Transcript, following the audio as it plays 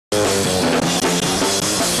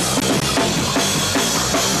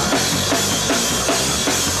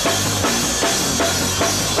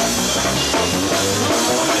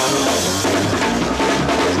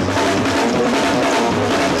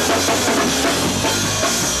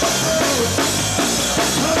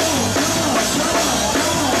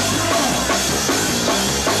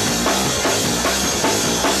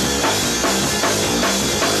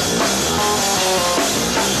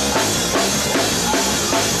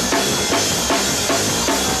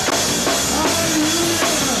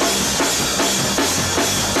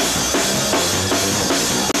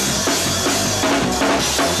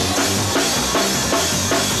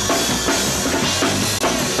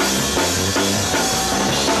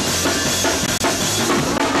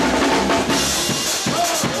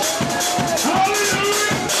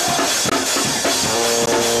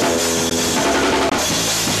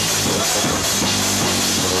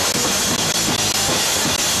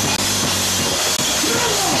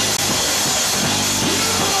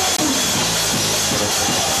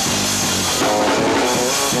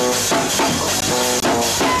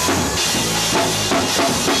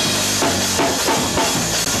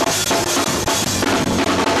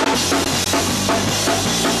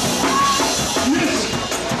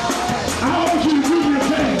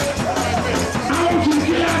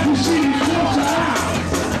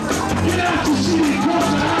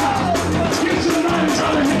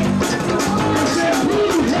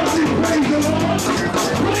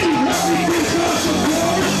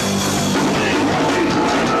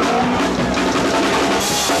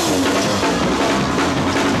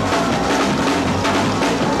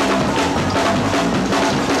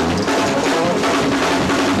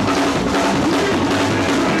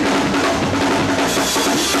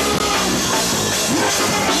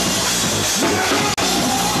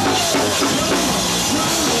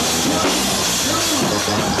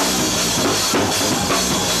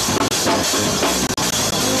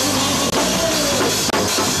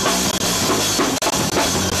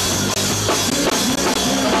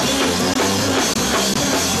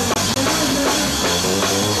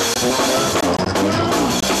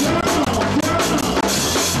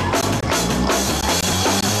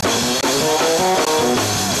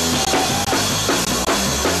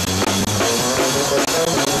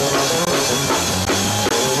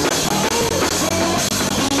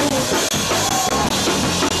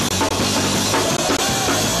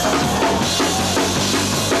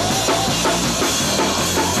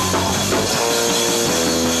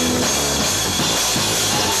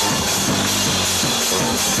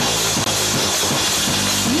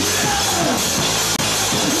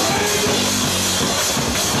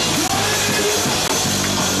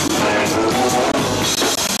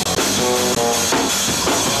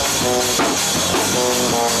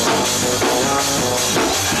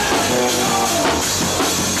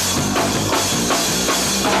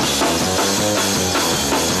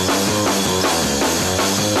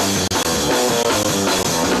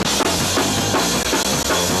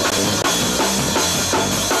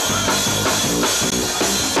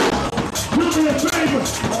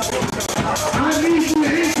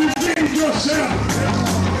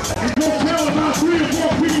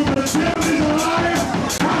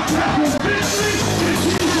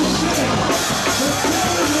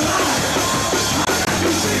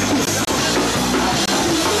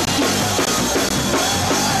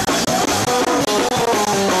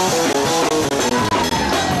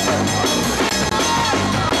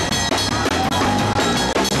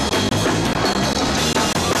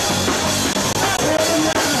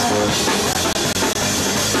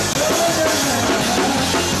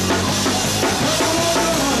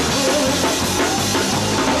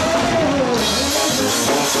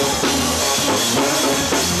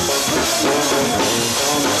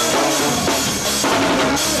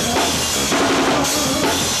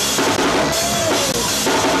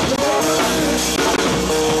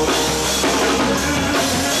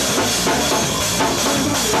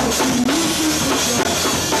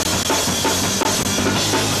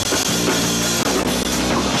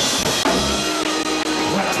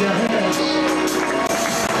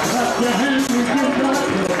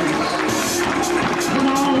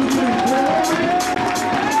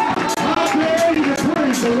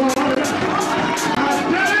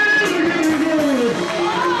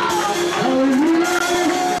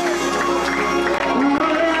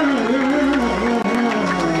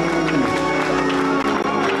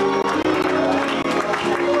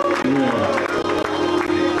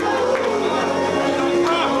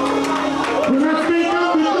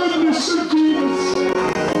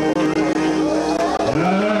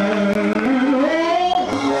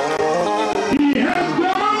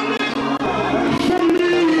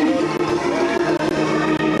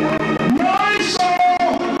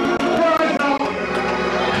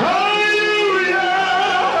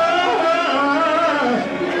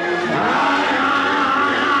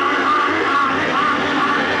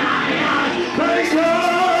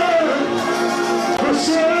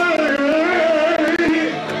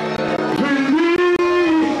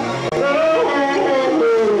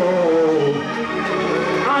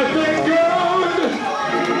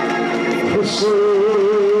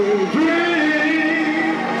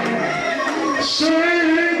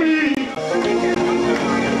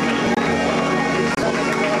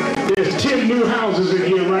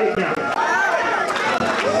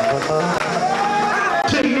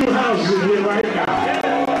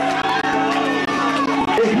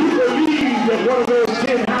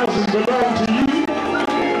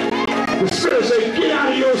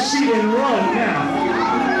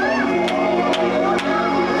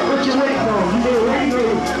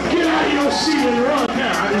see it run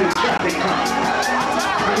now. I need a traffic cop.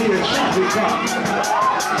 I need a traffic cop.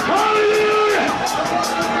 Hallelujah!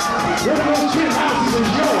 One of those 10 houses is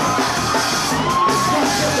yours. This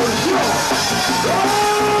concept is yours. Oh!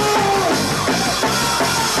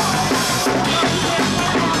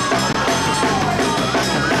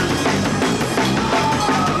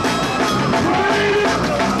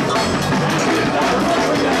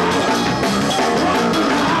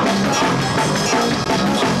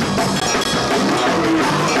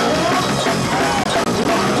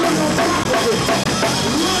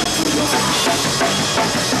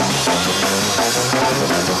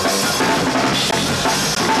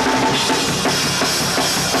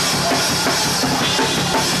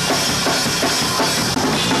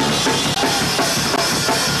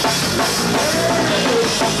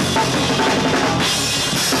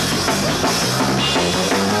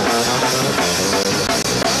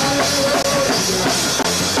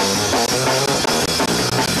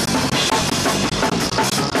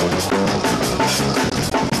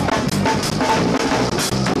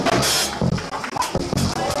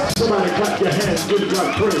 Somebody clap your hands, give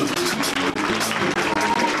God praise.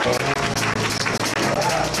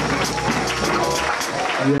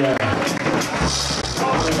 Yeah.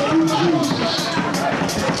 Thank you, Jesus.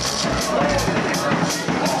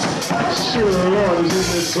 Spirit of the Lord is in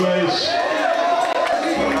this place.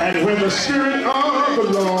 And when the Spirit of the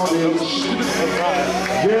Lord is,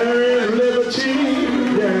 there is liberty.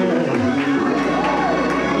 Yeah.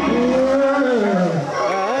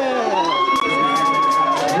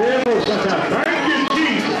 Thank you,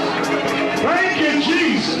 Jesus. Thank you,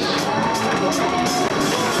 Jesus.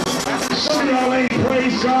 Some of y'all ain't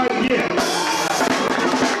praised God yet.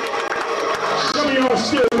 Some of y'all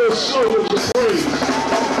still a little slow with your praise.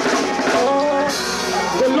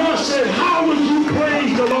 The Lord said, how would you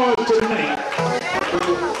praise the Lord tonight?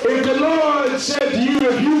 If the Lord said to you,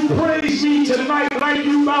 if you praise me tonight like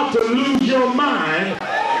you about to lose your mind,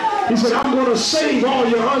 he said, I'm going to save all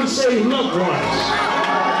your unsaved loved ones.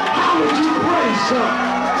 How would you praise God?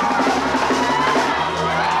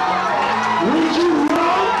 Would you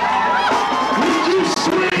run? Would you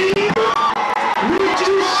scream? Would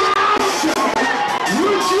you shout?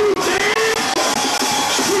 Would you dance?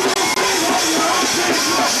 Would you sing all your unsaved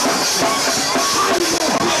loved ones? How you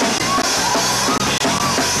gonna praise?